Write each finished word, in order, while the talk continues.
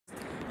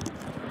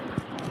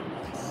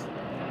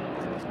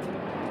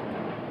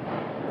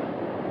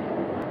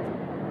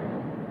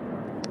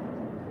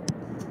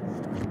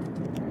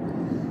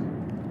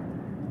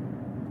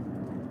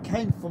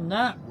came from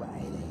that way.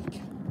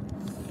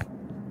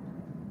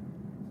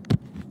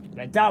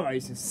 Red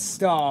Arrows is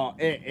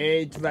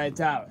started. Red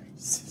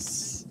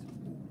Arrows.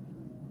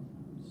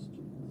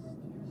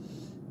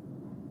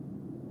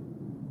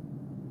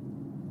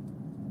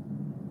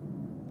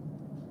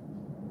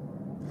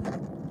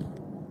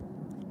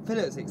 I feel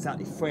it was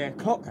exactly 3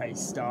 o'clock they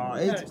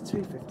started. No, it's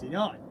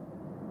 2:59.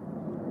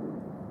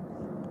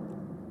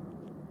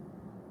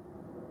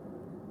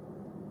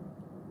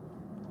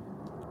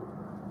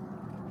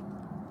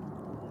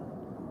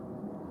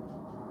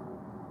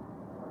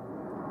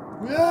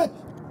 Yeah.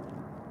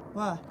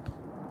 Where?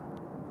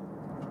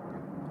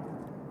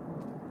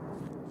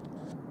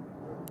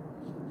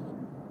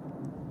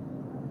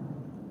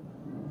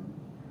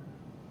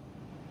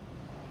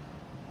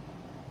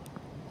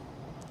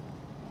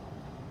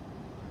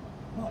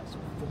 Oh, it's a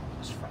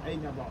fucking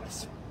train of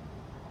us.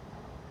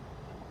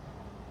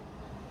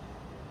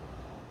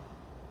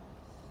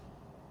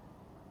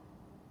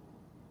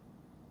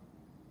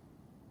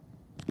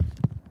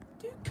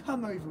 Do you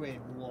come over here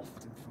more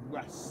often from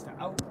West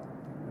out?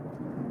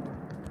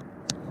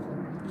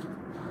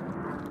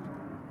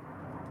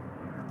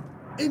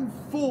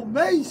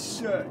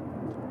 Information!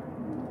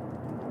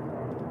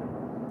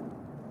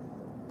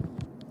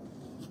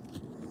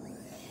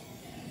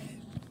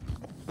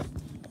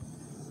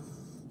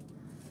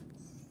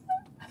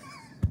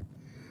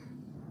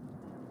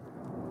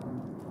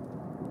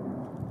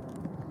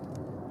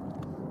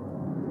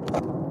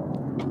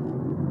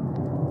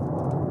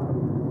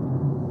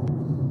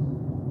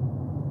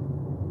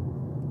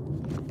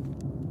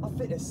 I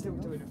think they're still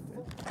doing it.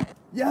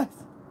 Yes!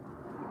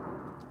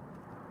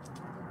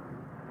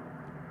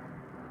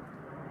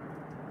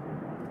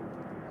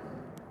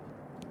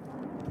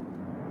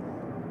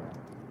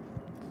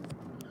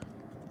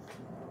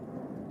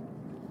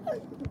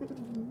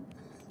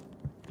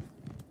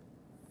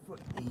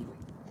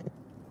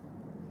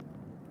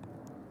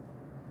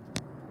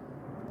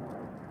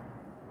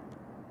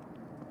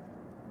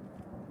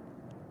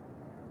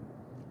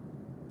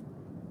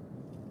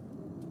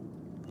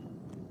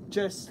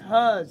 Just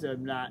heard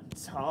them that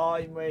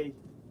time we.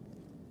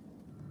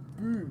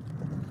 Boom.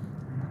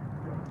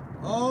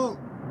 Oh,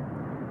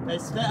 they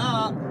split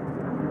up.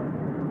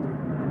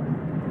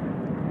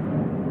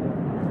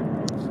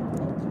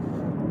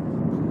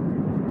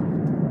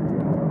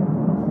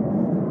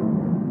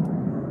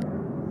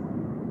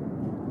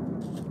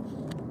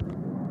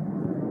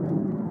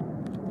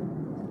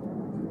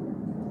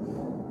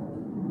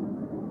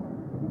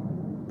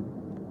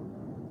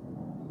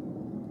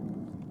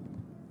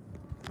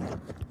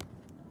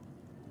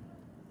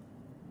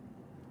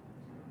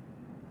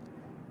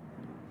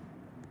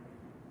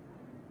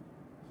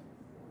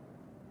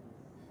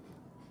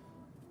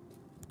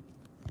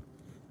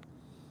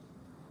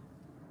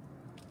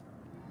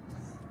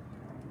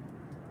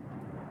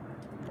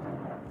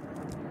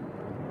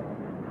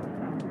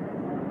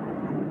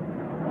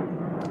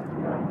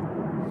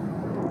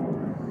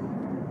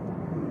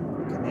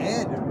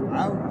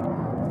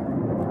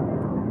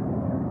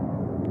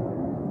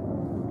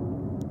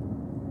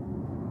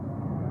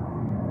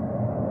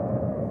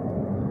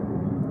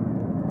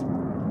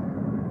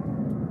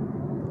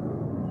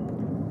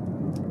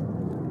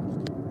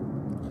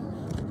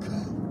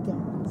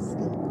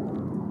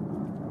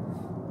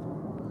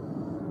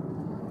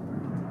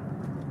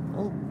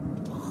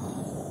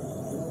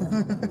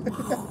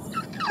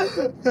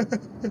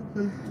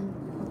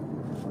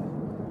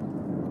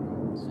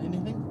 See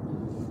anything?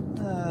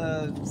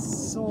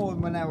 Saw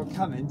them when they were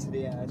coming to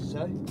the air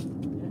show.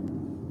 Yeah.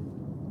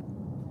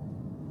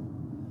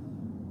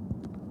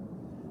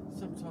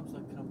 Sometimes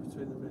they come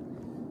between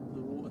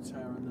the water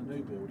tower and the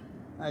new build.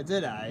 Oh,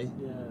 did they?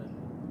 Yeah.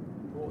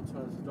 The water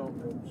tower's the dark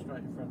building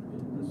straight in front of you.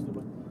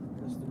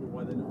 That's the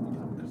way they normally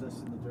come, because that's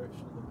in the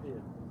direction of the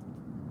pier.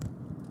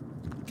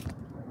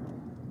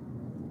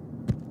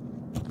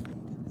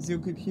 Has your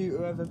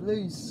computer ever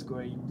blue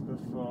screened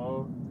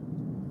before?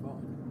 What?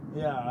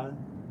 Yeah.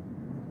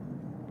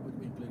 What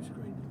do you mean blue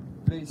screen?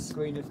 Blue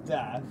screen of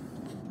death.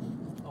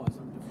 Oh, it's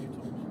happened a few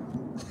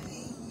times.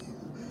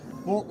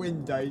 What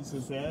Windows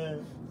was there?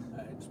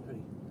 XP.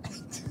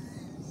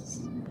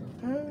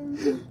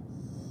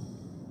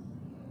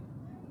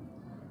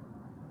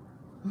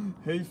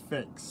 Who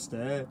fixed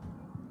it?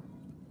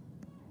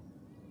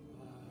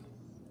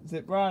 Is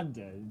it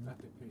Brandon?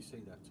 Rapid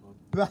PC that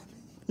time.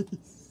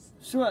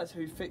 Sure, that's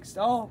who fixed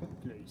our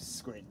blue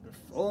screen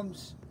before.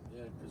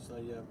 Yeah, because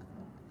they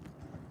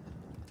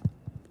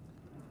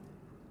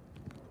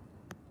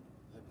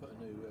put a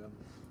new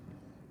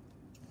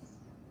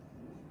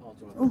hard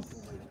drive on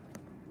for me.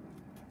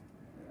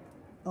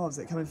 Oh, is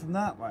it coming from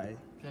that way?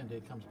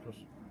 Candy comes across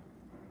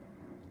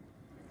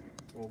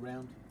or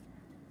round.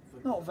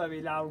 Not a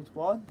very loud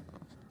one.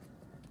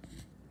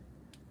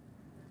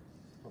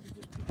 Probably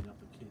just picking up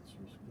the kids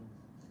from school.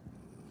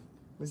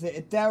 Was it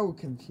a Dell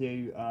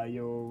computer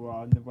you're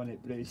on, the one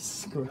it blue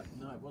screen?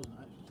 No, it wasn't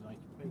actually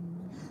an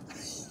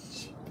HP.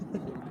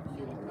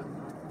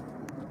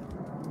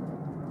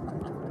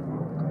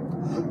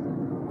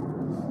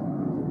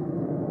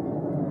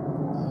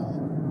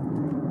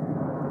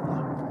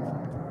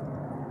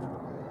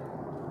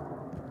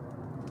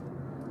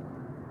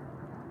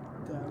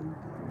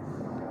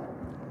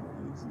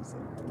 Is it a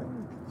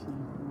dog computer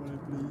one,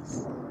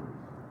 please?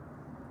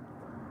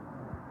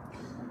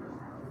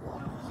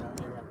 So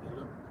here up the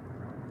look.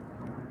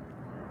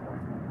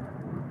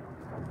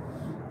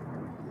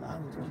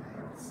 Loud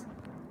kids.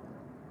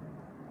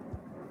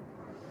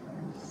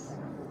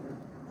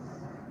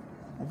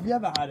 Have you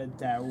ever had a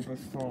Dell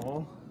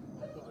before?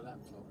 I've got a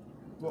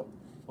laptop.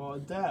 What a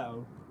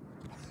Dell?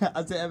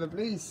 Has it ever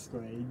blue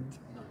screened?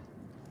 No.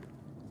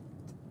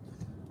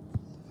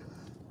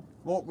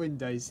 What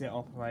Windows is it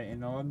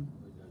operating on?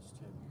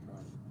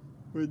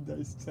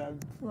 Windows 10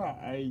 Pro.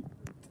 Windows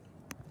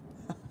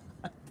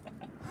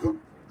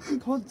 10 Pro.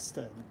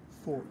 Constant.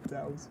 Fort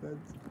Dell's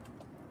feds.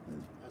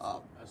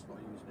 That's what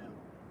I use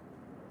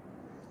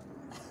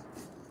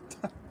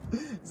now.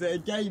 Is it a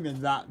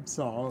gaming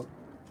laptop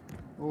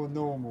or a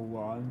normal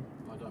one?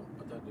 I don't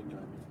do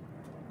gaming.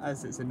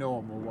 As it's a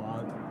normal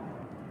one.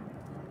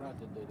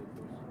 Brandon did, of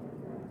course.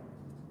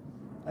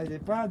 Oh,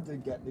 did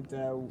Brandon get the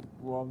Dell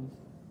one?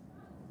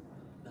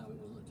 No, it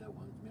wasn't a Dell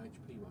one, it was my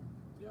HP one.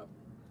 Yep.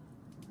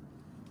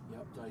 He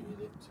updated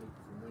it from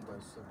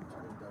Windows 7 to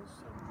Windows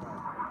 7 Pro.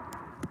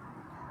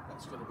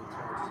 That's going to be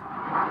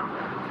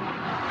close.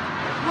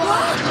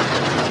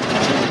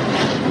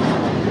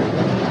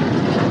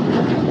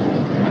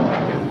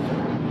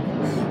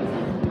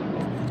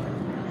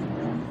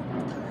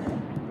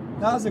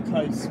 That was a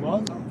close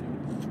one.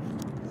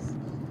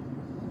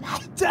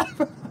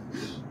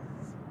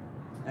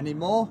 Any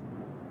more?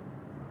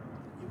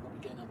 You've got to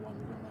get another one.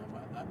 We've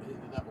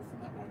got that one from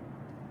that way.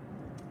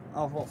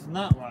 Oh, what, from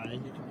that way?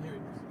 You can hear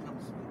it.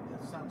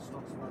 The sound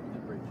stops from over the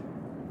bridge.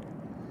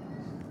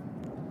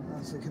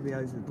 Oh, so it could be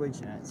over the bridge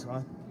next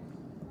one.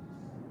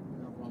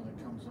 Another one that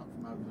comes up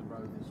from over the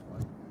road this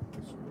way.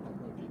 It's sort of like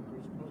working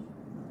crisscross.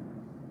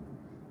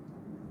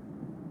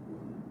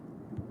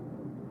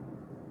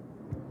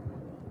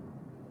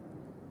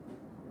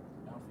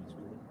 Alfie's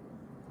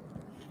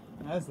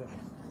good. There's it.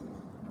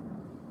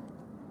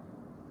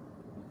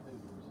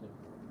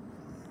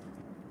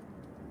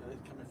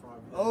 Coming from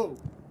over there. Oh,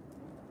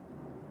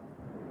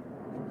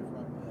 Coming from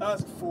over there.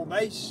 that's a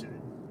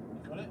formation.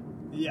 You got it?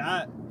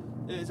 Yeah,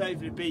 it was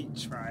over the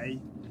beach,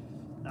 Ray.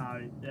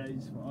 No,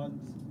 those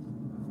ones.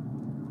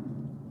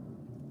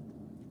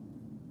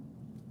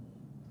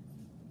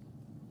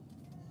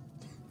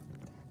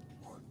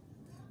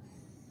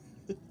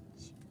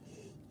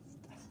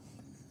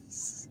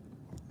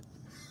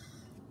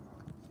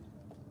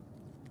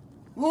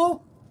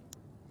 Whoa!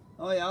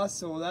 Oh yeah, I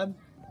saw them.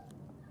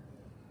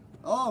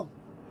 Oh,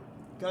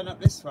 going up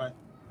this way.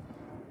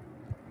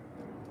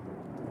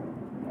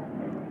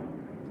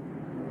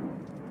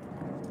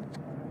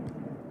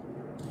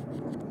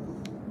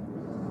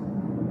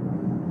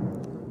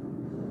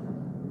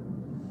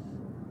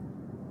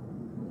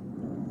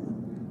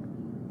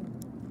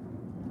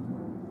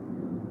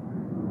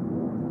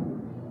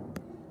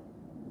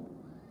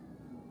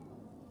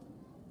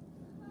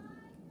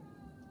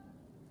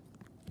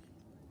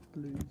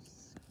 Blue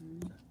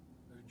screen.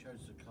 Who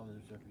chose the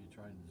colours of your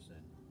trainers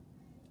then?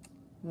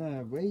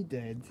 Yeah, we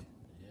did.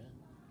 Yeah?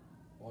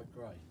 White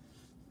grey?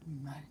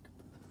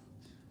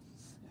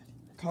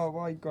 Car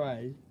white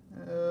grey.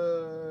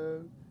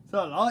 So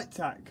I like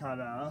that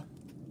colour.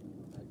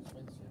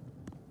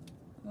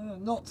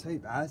 Expensive. Not too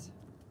bad.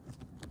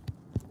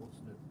 What's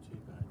not too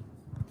bad?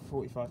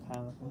 £45, I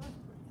Well, think. that's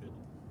pretty good.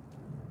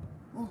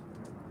 Oh.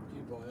 Do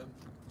you buy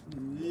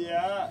them?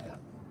 Yeah.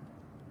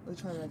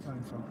 Where are they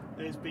coming from?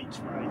 There's Beach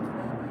Road.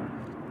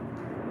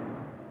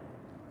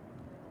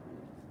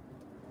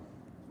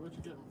 Where'd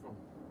you get them from?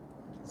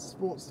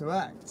 Sports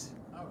Direct.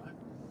 Alright.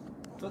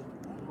 But-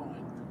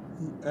 Online?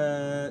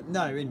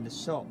 No, in the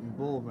shop in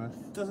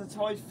Bournemouth. Does a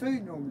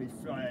typhoon normally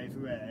fly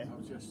over here? That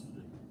was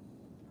yesterday.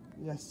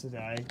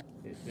 Yesterday,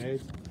 it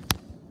did. Bloody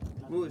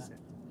What was loud.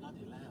 it?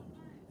 Bloody loud.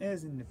 It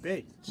was in the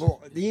beach.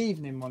 What, the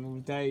evening one or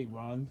the day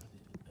one?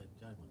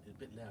 It's a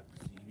bit loud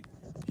because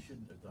you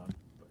shouldn't have done,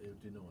 but he'll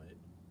deny it.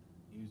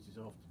 He used his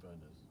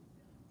afterburners.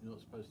 You're not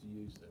supposed to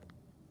use them.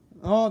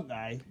 Aren't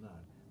they? No,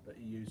 but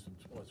he used them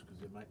twice because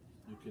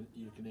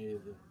you can hear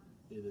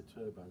the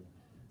turbo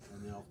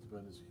and the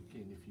afterburners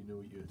kick in if you knew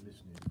what you were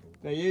listening for.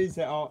 They use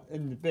it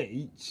in the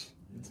beach,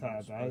 the You're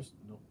not turbo. supposed-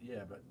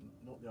 yeah, but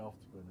not the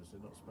afterburners.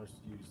 They're not supposed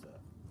to use that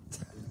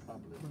in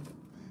public.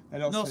 They're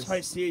not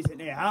supposed to use it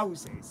near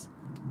houses.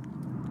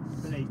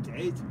 But they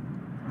did.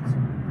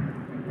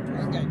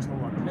 I'm getting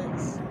trouble by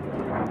police.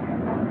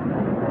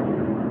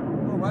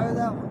 Oh, where did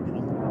that one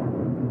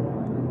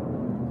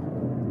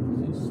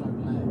Because it's so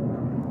loud.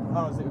 go?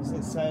 Oh, was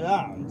it so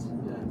loud?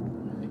 Yeah,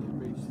 they can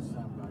reach the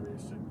sound barrier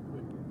so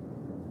quick.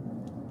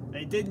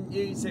 They didn't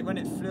use it when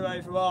it flew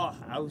over our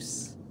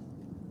house.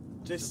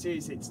 Just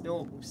use its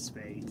normal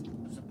speed.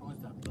 I'm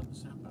surprised they haven't done the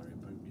sound barrier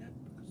boom yet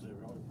because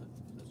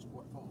that's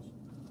quite fast.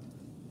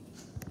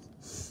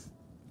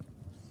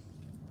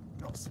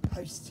 Not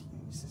supposed to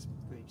use this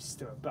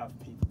booster above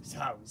people's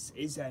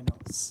houses, they're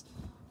not.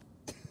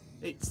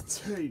 It's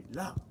too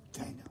loud,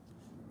 they're not.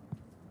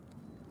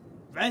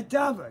 Red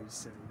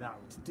Arrows are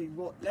allowed to do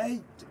what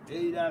they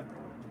do.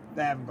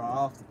 They haven't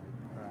got after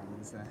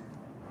brands there.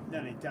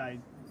 No, they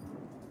don't.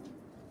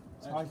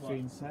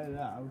 Typhoon's so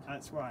loud.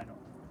 That's why not.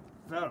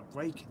 They're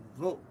breaking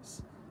the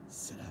rules.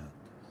 So.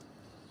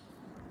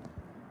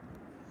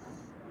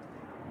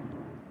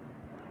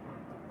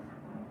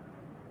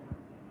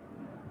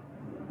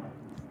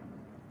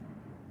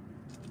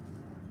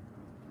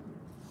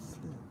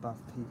 Flew above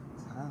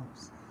people's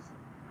houses.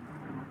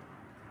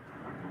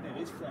 It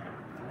is fair.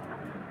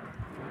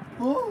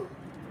 Oh!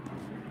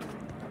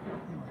 Oh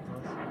my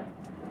god.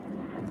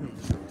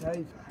 It's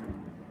over.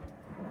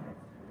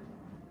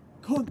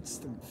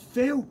 Constant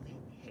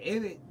filming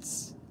here,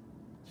 it's...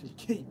 If you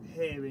keep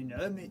hearing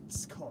them,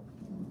 it's con.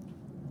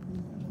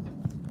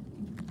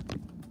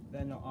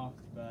 They're not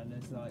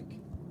afterburners like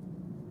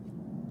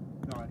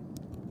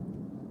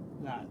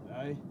that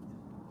though.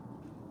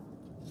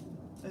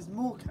 There's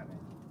more coming.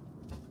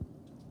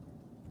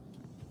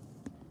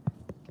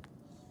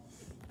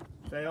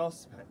 They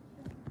also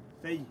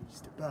they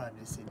used the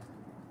burners in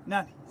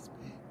Nanny's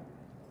bit.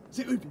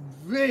 So it would have been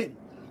really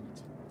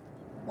loud.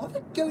 Why are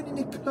they going in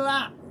the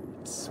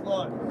clouds?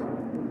 Why?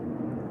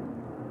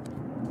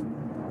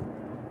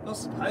 Not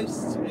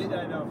supposed to,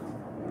 they're not.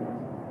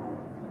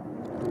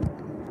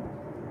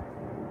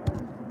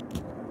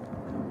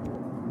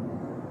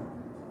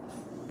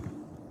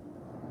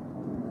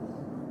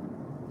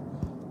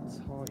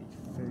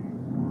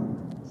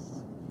 Typhoons.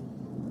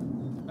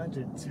 I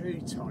did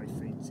 2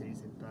 typhoons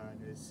using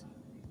burners.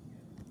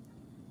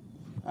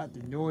 That'd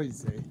be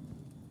noisy.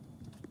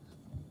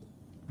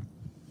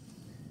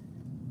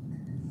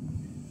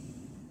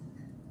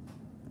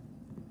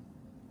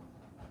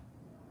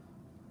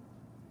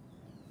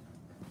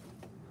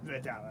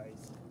 Red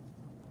Arrows.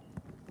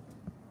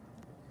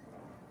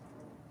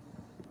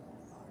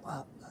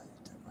 I'll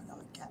upload it when I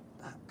get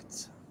back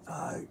to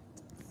vote.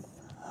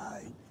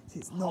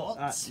 It's not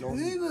Part that long.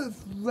 2 of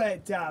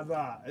Red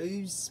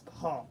Arrows,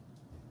 part.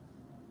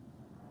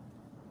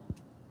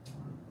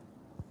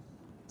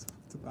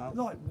 About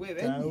Like we're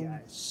in down.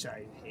 the show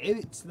here,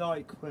 it's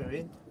like we're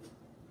in.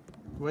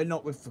 We're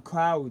not with the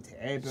crowd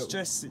here, It's but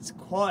just, it's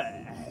quite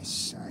a air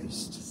show,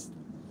 it's just.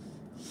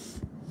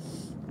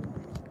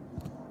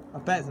 I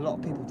bet there's a lot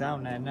of people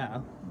down there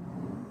now.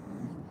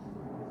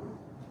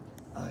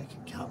 I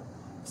can come.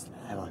 It's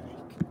there, I think.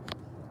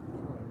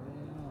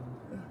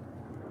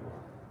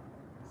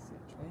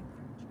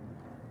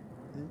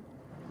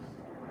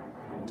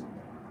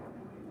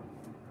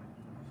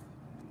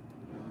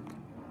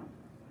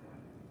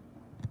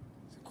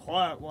 It's a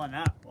quiet one,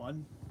 that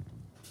one.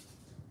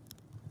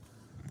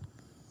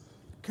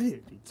 Could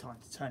it be time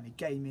to turn the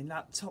gaming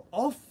laptop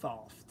off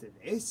after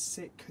this?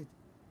 It could.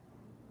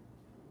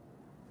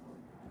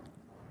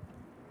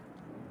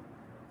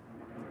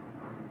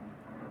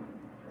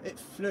 It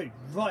flew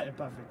right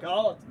above the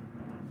garden.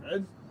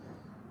 Even.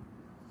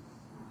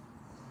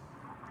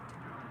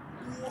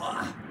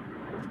 Wah!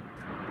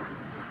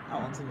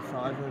 Out onto the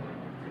side over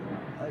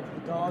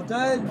the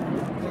garden.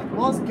 It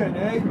was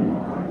gonna.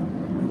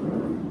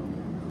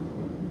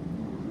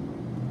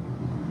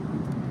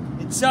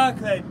 It's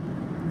circling.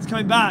 It's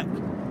coming back.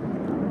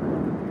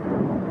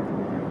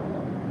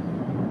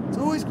 It's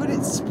always when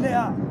it's split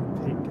up.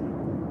 Pink.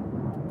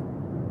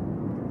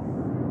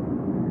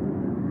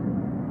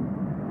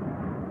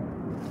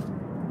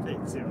 Bit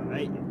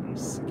 08 it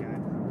used to go.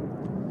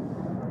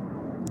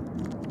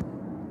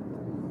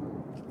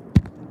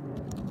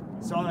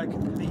 So I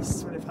reckon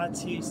police would have had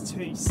to use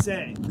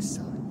 2.6.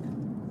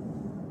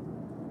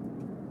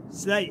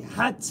 So they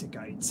had to go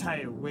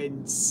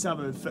tailwind some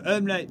of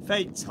them.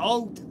 They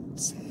told them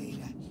to.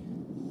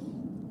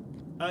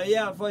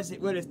 Yeah, otherwise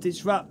it would have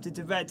disrupted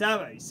the Red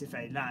Arrows if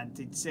they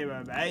landed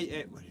 08.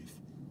 It would have.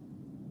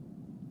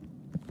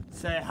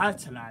 So they had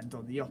to land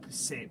on the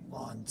opposite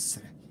one. So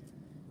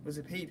was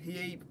a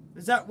PPE.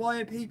 Was that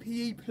why a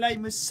PPE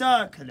plane was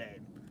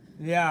circling?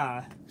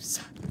 Yeah.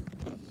 So,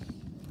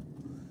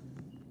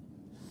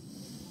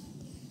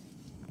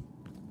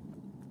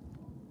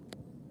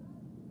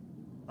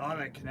 I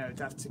reckon they would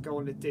have to go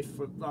on a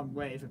different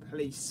runway if the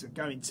police were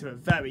going to a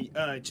very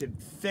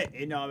urgent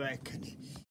fitting, I reckon.